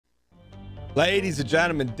Ladies and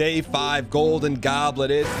gentlemen, day 5, Golden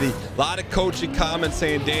Goblet. It's the lot of coaching comments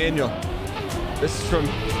saying, Daniel, this is from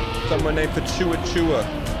someone named Fachua Chua.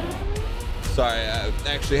 Sorry, I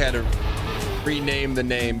actually had to rename the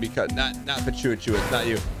name because not Fachua Chua, it's not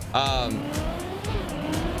you.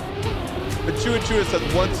 Fachua Chua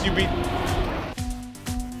says once you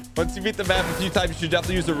beat the map a few times, you should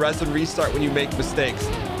definitely use the resin restart when you make mistakes.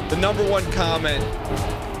 The #1 comment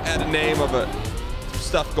had a name of a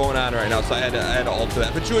stuff going on right now, so I had to alter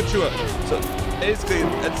that. But Chua. So basically,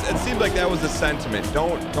 it seemed like that was the sentiment.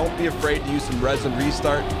 Don't be afraid to use some resin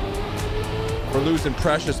restart. We're losing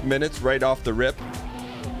precious minutes right off the rip.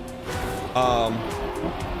 So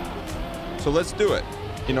let's do it.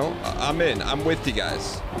 You know, I'm in. I'm with you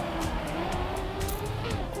guys.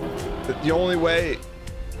 The only way, I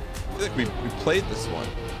feel like we played this one.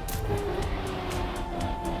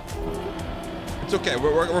 It's okay.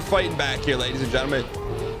 We're fighting back here, ladies and gentlemen.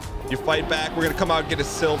 You fight back. We're gonna come out and get a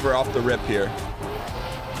silver off the rip here.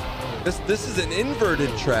 This is an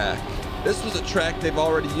inverted track. This was a track they've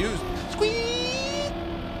already used. Squeeze.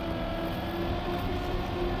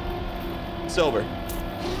 Silver.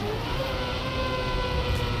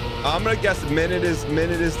 I'm gonna guess minute is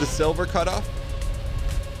the silver cutoff.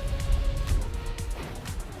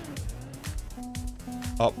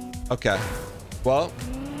 Oh, okay. Well,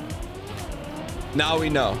 now we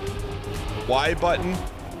know. Y button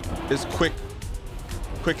is quick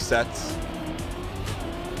sets.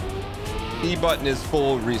 E button is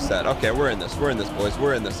full reset. Okay, we're in this, boys.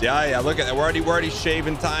 We're in this. Yeah. Look at that. We're already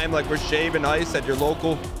shaving time like we're shaving ice at your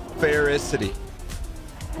local fairest city.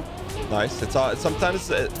 Nice. Sometimes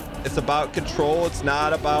it's about control. It's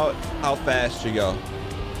not about how fast you go.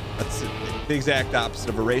 That's the exact opposite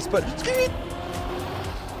of a race. But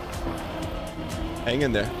hang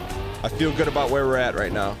in there. I feel good about where we're at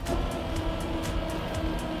right now.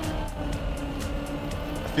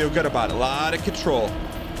 I feel good about it. A lot of control.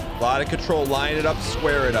 Line it up,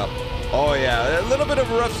 square it up. Oh yeah, a little bit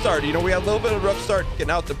of a rough start. You know, we had a little bit of a rough start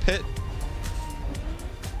getting out the pit,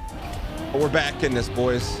 but we're back in this,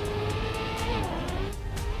 boys.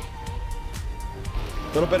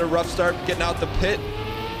 A little bit of rough start getting out the pit.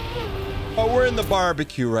 Oh, we're in the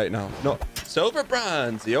barbecue right now. No, silver,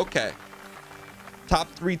 bronzy. Okay. Top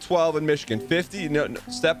 312 in Michigan. 50. No,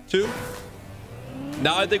 step 2.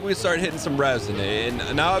 Now I think we start hitting some resin,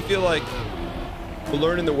 and now I feel like we're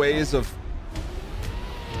learning the ways of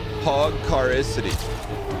hog caricity.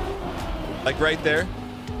 Like right there,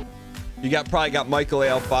 you probably got Michael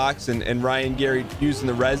A.L. Fox and Ryan Gary using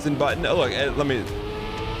the resin button. Oh, look, let me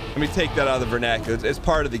take that out of the vernacular. It's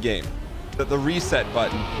part of the game. The reset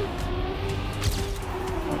button.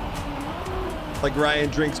 Like Ryan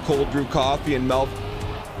drinks cold brew coffee and Mel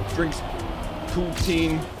drinks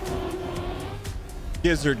poutine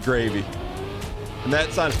gizzard gravy, and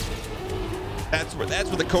that's where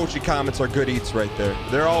the coaching comments are good eats right there.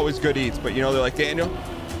 They're always good eats, but you know, they're like, Daniel,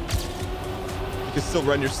 you can still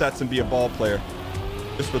run your sets and be a ball player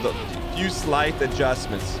just with a few slight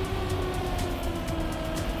adjustments.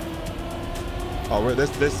 Oh, this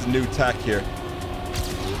is new tech here.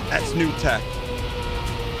 That's new tech.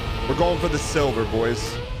 We're going for the silver,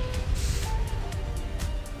 boys.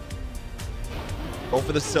 Go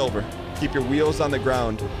for the silver. Keep your wheels on the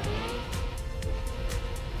ground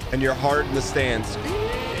and your heart in the stands.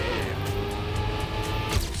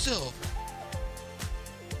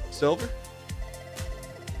 Silver.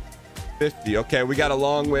 50. Okay, we got a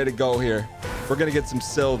long way to go here. We're gonna get some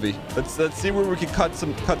Sylvie. Let's see where we can cut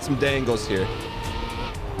some dangles here.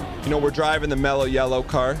 You know, we're driving the mellow yellow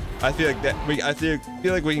car. I feel like I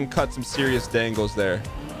feel like we can cut some serious dangles there.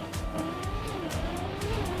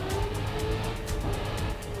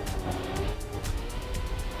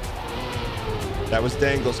 That was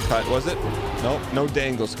dangles cut, was it? Nope, no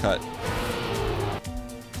dangles cut.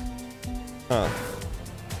 Huh.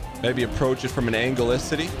 Maybe approach it from an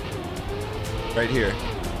angelicity. Right here.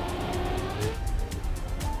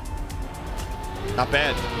 Not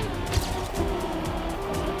bad.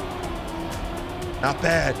 Not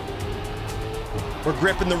bad. We're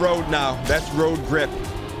gripping the road now. That's road grip.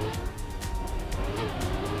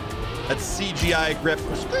 That's CGI grip.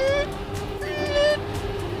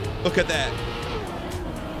 Look at that.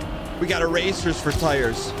 We got erasers for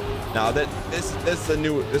tires. Now this is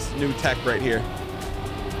new tech right here.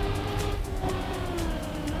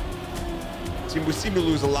 See, we seem to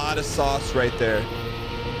lose a lot of sauce right there.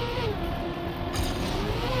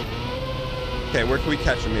 Okay, where can we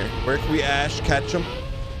catch him here? Where can we catch him?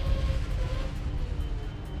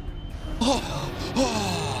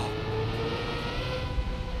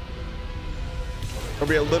 We'll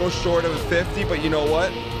be a little short of a 50, but you know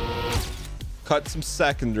what? cut some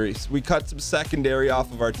secondaries. We cut some secondary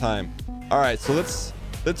off of our time. All right, so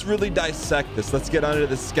let's really dissect this. Let's get under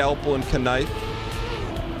the scalpel and knife.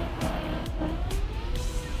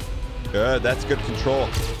 Good, that's good control.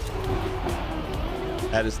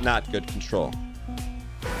 That is not good control.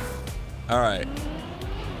 All right.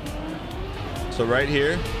 So right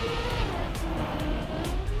here.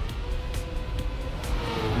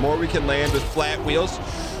 The more we can land with flat wheels.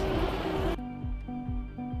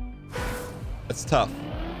 That's tough.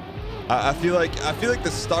 I feel like the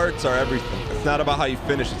starts are everything. It's not about how you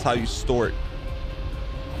finish, it's how you start.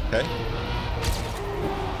 Okay.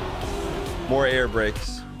 More air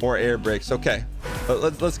brakes. More air brakes. Okay.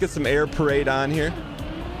 Let's get some air parade on here.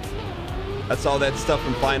 That's all that stuff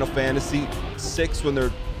from Final Fantasy VI when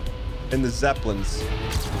they're in the Zeppelins.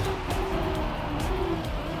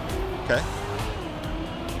 Okay.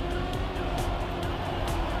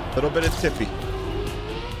 Little bit of tippy.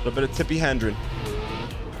 Little bit of tippy Hendren.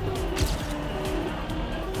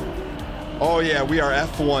 Oh yeah, we are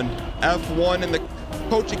F1. F1 in the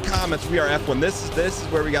coaching comments. We are F1. This is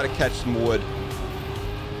where we got to catch some wood.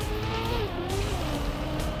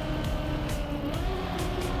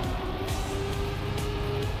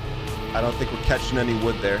 I don't think we're catching any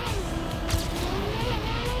wood there.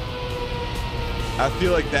 I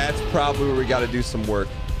feel like that's probably where we got to do some work.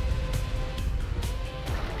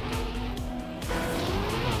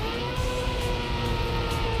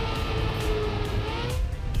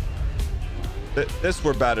 This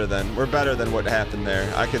we're better than. We're better than what happened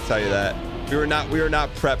there. I can tell you that. We were not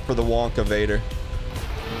prepped for the Wonka Vader.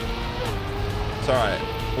 It's all right.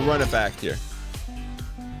 We'll run it back here.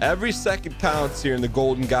 Every second counts here in the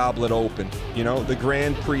Golden Goblet Open. You know, the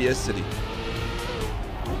Grand Prix-icity.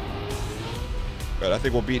 Good. I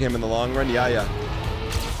think we'll beat him in the long run. Yeah.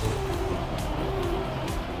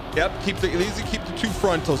 Yep. Keep the two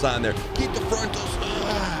frontals on there. Keep the frontals.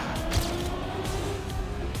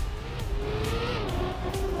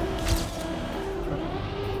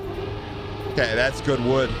 Okay, that's good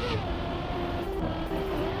wood.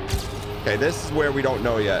 Okay, this is where we don't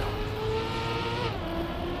know yet.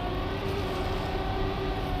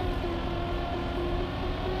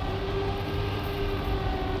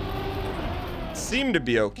 Seemed to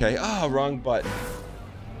be okay. Oh, wrong button.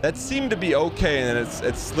 That seemed to be okay, and then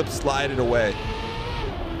it slipped slided away.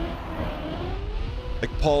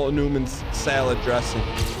 Like Paul Newman's salad dressing.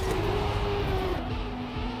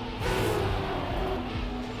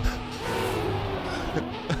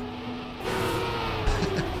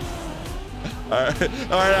 All right.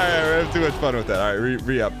 We're having too much fun with that. All right,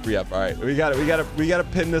 re up. All right, we gotta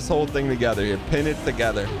pin this whole thing together here. Pin it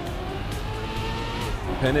together.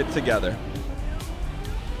 Pin it together.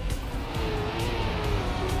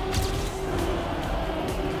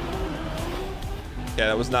 Yeah,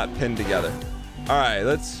 that was not pinned together. All right,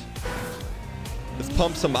 let's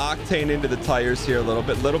pump some octane into the tires here a little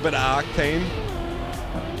bit. Little bit of octane.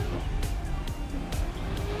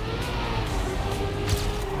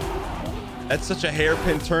 That's such a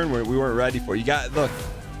hairpin turn we weren't ready for. You got, look,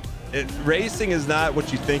 racing is not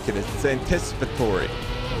what you think it is. It's anticipatory.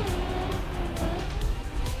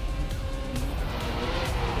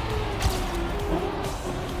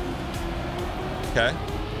 Okay.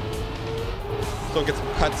 Still get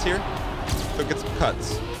some cuts here. Still get some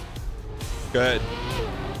cuts. Good.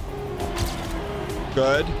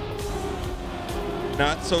 Good.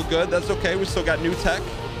 Not so good. That's okay. We still got new tech.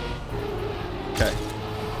 Okay.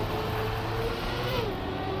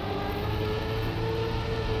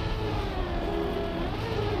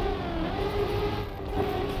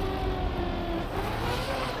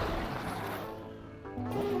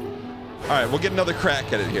 All right, we'll get another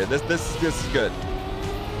crack at it here. This is good.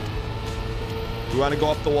 We want to go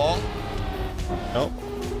up the wall? Nope.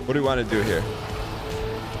 What do we want to do here?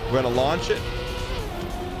 We're going to launch it?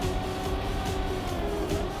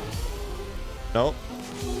 Nope.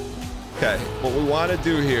 Okay, what we want to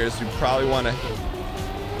do here is we probably want to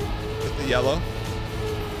hit the yellow.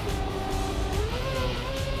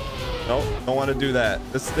 Nope, don't want to do that.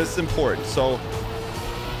 This is important. So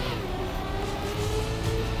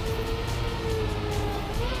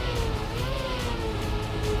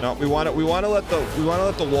no, we want to let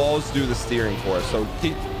the walls do the steering for us. So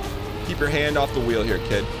keep your hand off the wheel here,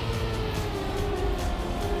 kid.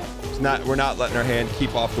 We're not letting our hand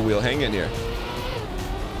keep off the wheel. Hang in here.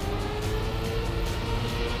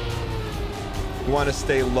 We want to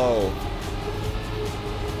stay low.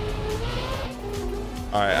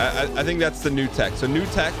 All right, I think that's the new tech. So new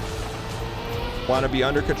tech, want to be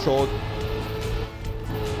under control.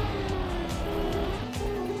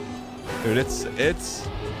 Dude, it's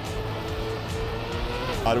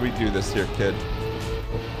How do we do this here, kid?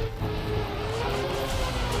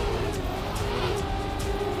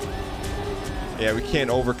 Yeah, we can't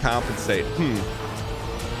overcompensate.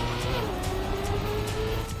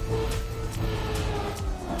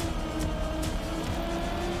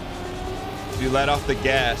 If you let off the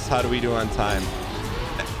gas, how do we do on time?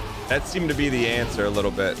 That seemed to be the answer a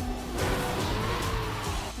little bit.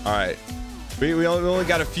 All right. We only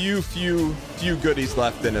got a few goodies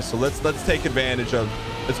left in us, so let's take advantage of.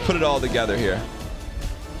 Let's put it all together here.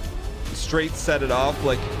 Straight set it off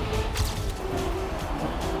like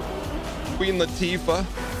Queen Latifah,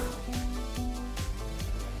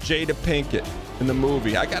 Jada Pinkett in the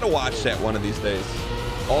movie. I gotta watch that one of these days.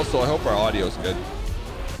 Also, I hope our audio's good.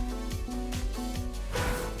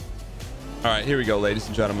 All right, here we go, ladies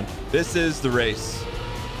and gentlemen. This is the race.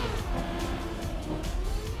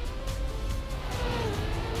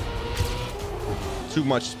 Too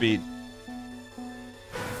much speed.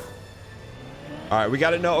 All right, we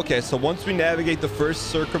got to know. Okay, so once we navigate the first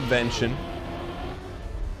circumvention,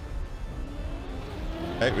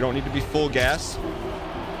 okay, we don't need to be full gas.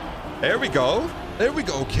 There we go. There we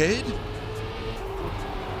go, kid.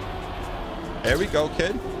 There we go,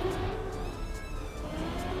 kid.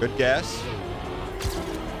 Good gas.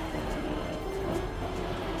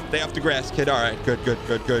 Stay off the grass, kid. All right, good.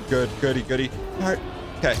 Goody. All right.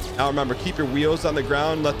 Okay, now remember, keep your wheels on the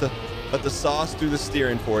ground. Let the sauce do the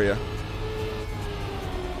steering for you.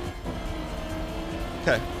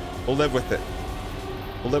 Okay, we'll live with it.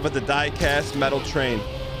 We'll live with the die-cast metal train.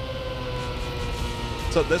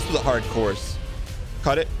 So this was a hard course.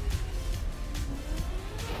 Cut it.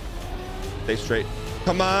 Stay straight.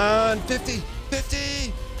 Come on, 50.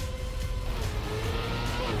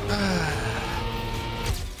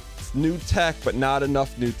 It's new tech, but not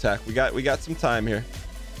enough new tech. We got some time here.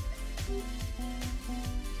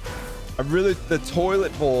 The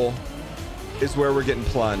toilet bowl is where we're getting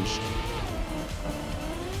plunged.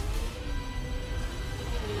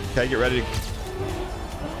 Okay, get ready to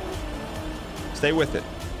stay with it.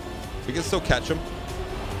 We can still catch them.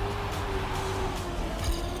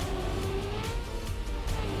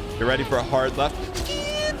 Get ready for a hard left.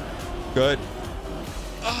 Good.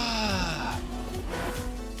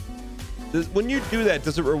 When you do that,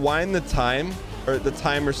 does it rewind the time, or the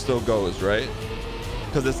timer still goes, right?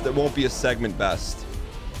 Because it won't be a segment best.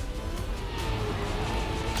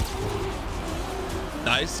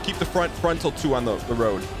 Nice. Keep the frontal two on the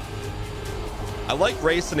road. I like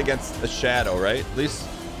racing against a shadow, right? At least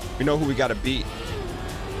we know who we got to beat.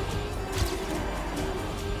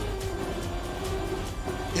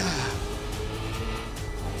 Yeah.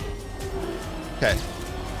 Okay.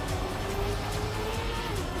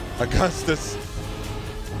 Augustus.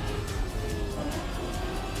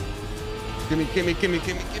 Gimme.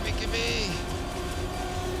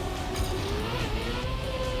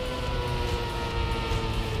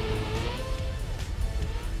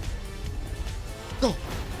 Go.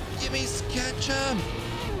 Gimme, catch him.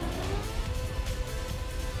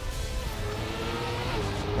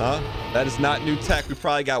 Huh? That is not new tech. We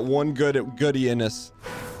probably got one goodie in us.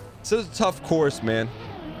 This is a tough course, man.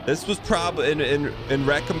 This was probably in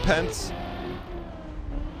recompense.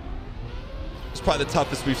 It's probably the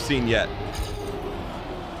toughest we've seen yet.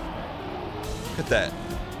 Look at that.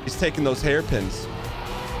 He's taking those hairpins.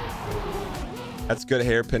 That's good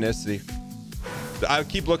hairpinicity. I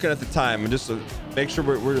keep looking at the time and just make sure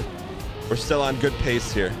we're still on good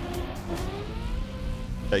pace here.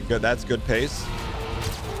 Okay, good. That's good pace.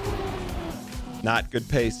 Not good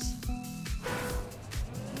pace.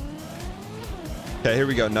 Okay, here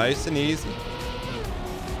we go. Nice and easy.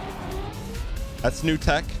 That's new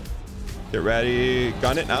tech. Get ready.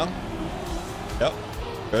 Gun it now. Yep.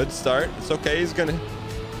 Good start. It's okay. He's gonna.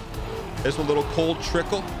 There's a little cold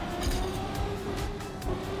trickle.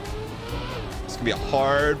 It's gonna be a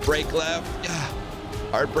hard brake left. Yeah.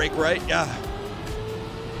 Hard brake right. Yeah.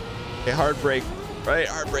 Okay, hard brake right.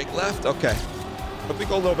 Hard brake left. Okay. Hope we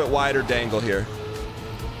go a little bit wider dangle here.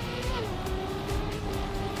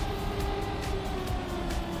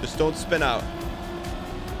 Just don't spin out.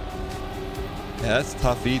 Yeah, that's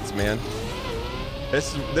tough eats, man.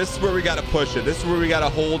 This is where we gotta push it. This is where we gotta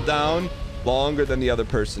hold down longer than the other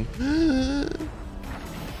person.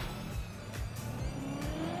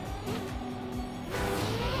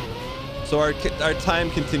 So our time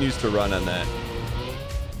continues to run on that.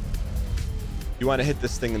 You want to hit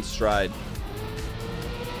this thing in stride.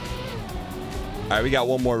 All right, we got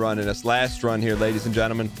one more run in us. Last run here, ladies and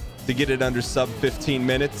gentlemen, to get it under sub 15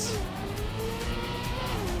 minutes.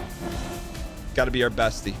 Got to be our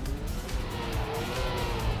bestie.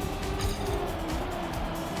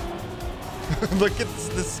 Look at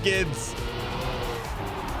the skids.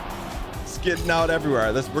 Skidding out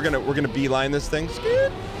everywhere. We're gonna beeline this thing.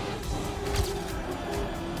 Skid.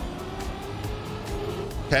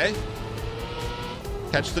 Okay.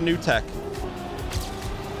 Catch the new tech.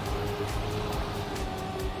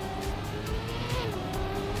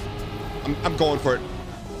 I'm going for it.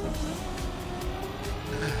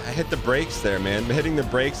 I hit the brakes there, man. Hitting the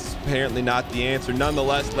brakes is apparently not the answer.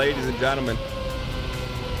 Nonetheless, ladies and gentlemen,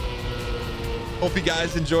 hope you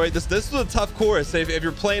guys enjoyed this. This was a tough course. If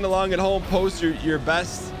you're playing along at home, post your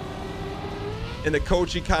best in the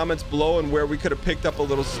coaching comments below and where we could have picked up a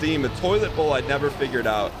little steam. The toilet bowl I'd never figured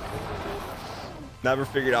out. Never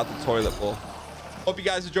figured out the toilet bowl. Hope you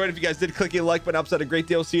guys enjoyed. If you guys did, click the like button. Helps out a great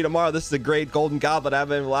deal. See you tomorrow. This is a great golden goblet. I've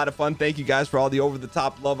having a lot of fun. Thank you guys for all the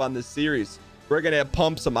over-the-top love on this series. We're going to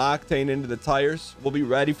pump some octane into the tires. We'll be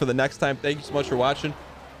ready for the next time. Thank you so much for watching.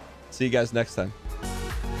 See you guys next time.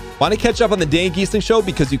 Want to catch up on the Dan Gheesling Show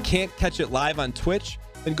because you can't catch it live on Twitch?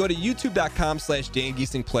 Then go to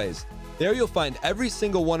youtube.com/DanGheeslingPlays. There you'll find every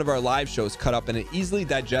single one of our live shows cut up in an easily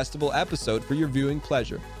digestible episode for your viewing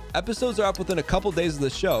pleasure. Episodes are up within a couple days of the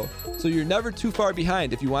show, so you're never too far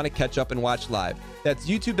behind if you want to catch up and watch live. That's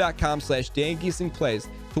youtube.com/DanGheeslingPlays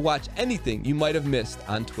to watch anything you might have missed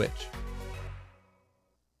on Twitch.